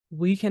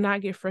We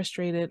cannot get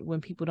frustrated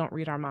when people don't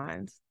read our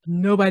minds.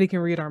 Nobody can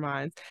read our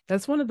minds.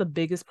 That's one of the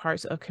biggest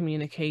parts of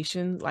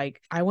communication.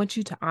 Like, I want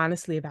you to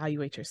honestly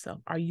evaluate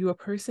yourself. Are you a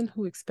person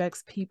who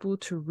expects people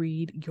to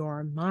read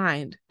your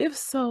mind? If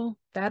so,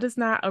 that is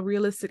not a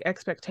realistic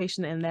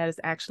expectation, and that is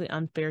actually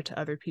unfair to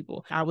other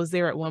people. I was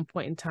there at one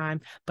point in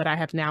time, but I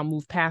have now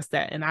moved past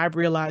that. And I've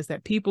realized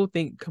that people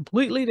think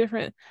completely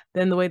different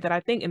than the way that I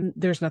think. And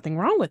there's nothing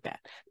wrong with that.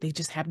 They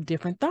just have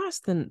different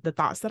thoughts than the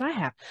thoughts that I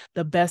have.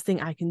 The best thing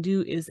I can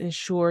do is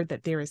ensure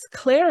that there is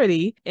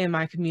clarity in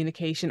my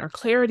communication or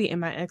clarity in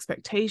my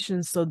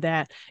expectations so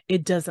that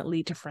it doesn't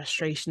lead to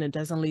frustration. It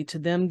doesn't lead to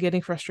them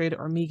getting frustrated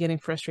or me getting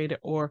frustrated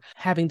or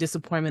having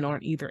disappointment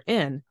on either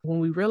end. When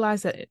we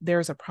realize that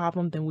there's a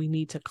problem, then we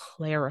need to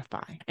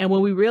clarify. And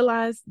when we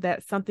realize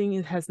that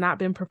something has not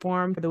been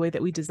performed the way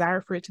that we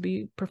desire for it to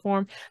be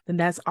performed, then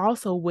that's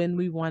also when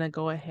we want to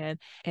go ahead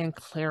and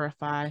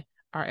clarify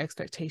our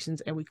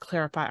expectations and we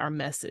clarify our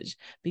message.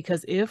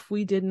 Because if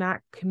we did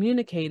not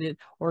communicate it,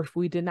 or if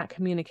we did not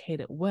communicate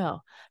it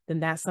well, then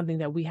that's something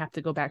that we have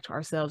to go back to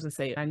ourselves and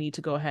say, I need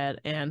to go ahead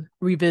and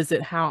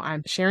revisit how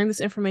I'm sharing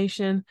this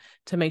information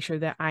to make sure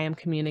that I am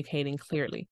communicating clearly.